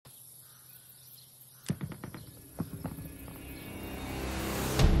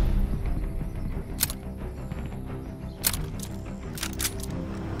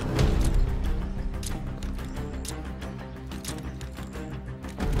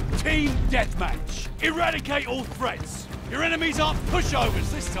Team deathmatch. Eradicate all threats. Your enemies aren't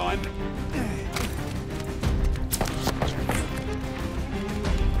pushovers this time.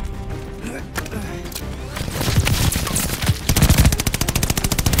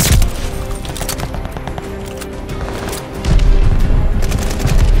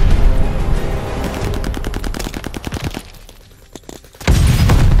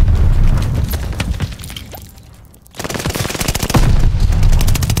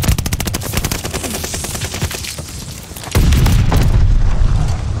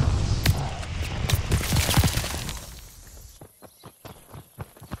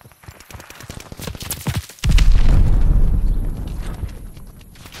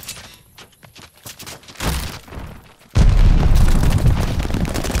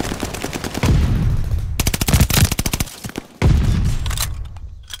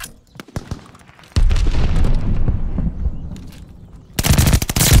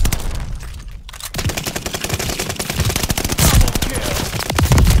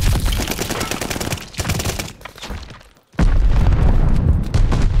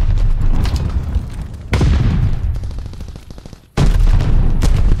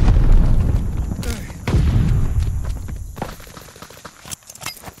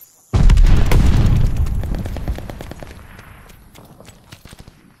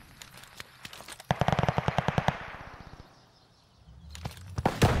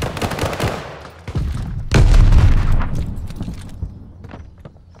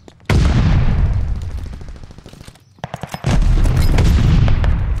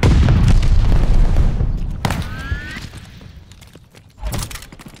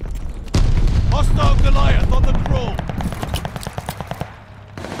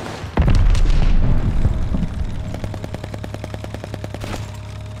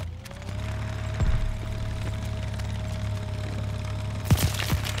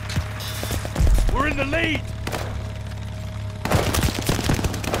 We're in the lead!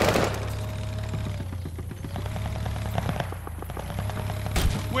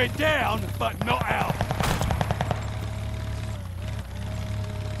 We're down, but not out.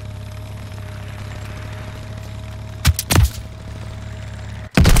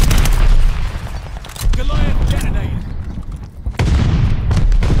 Goliath detonated.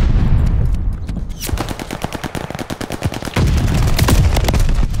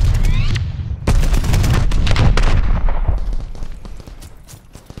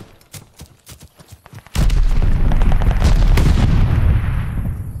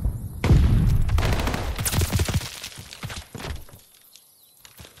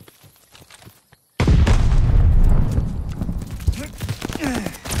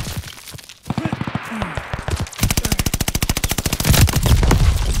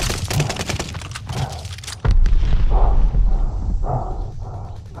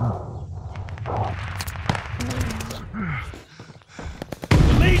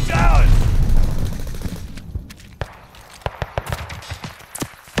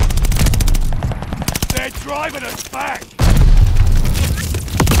 Driving us back!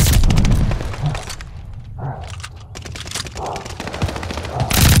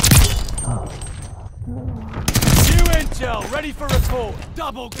 New intel, ready for report.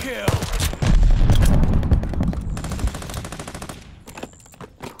 Double kill!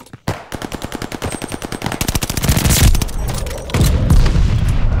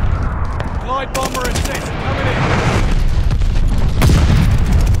 Glide bomber assist, coming in.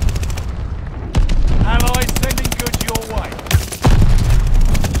 Allies sending goods your way.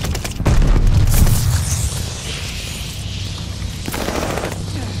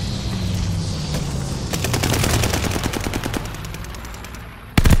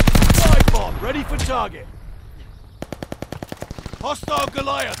 Glide bomb, ready for target. Hostile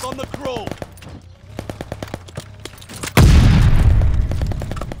Goliath on the crawl.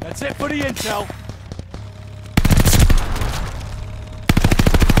 That's it for the intel.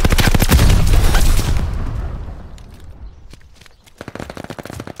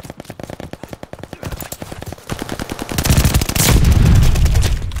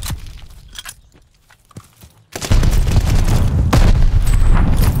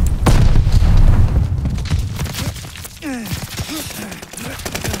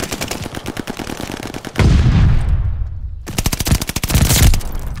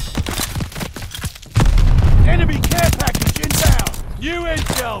 Enemy care package inbound! New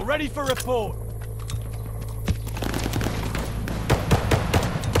intel, ready for report.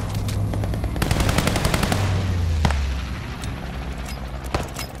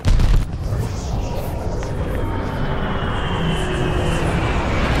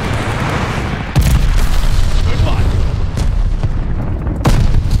 Good one.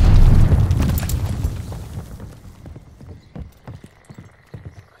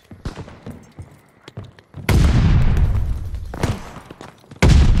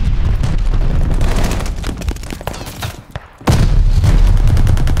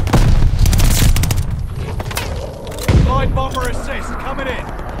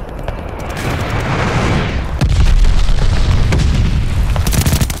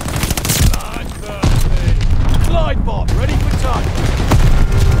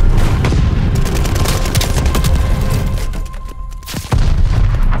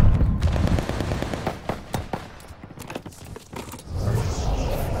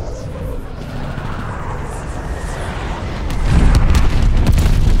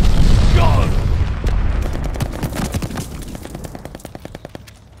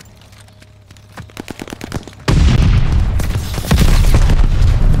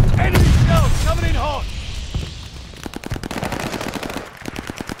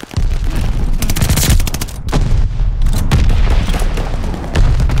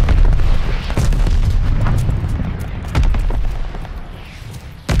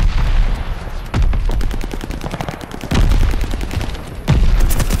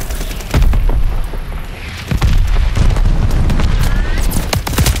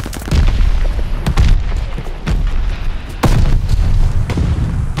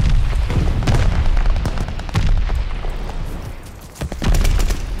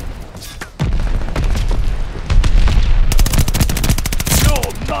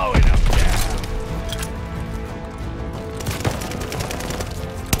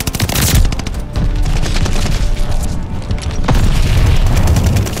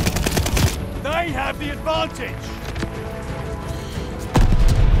 have the advantage!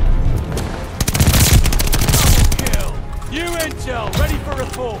 Double kill! New intel, ready for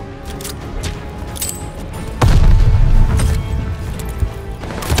report!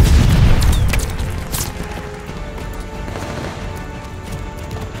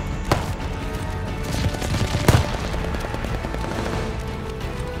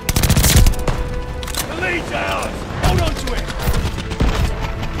 The lead's ours! Hold on to it!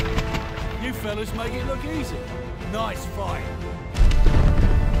 You fellas make it look easy. Nice fight.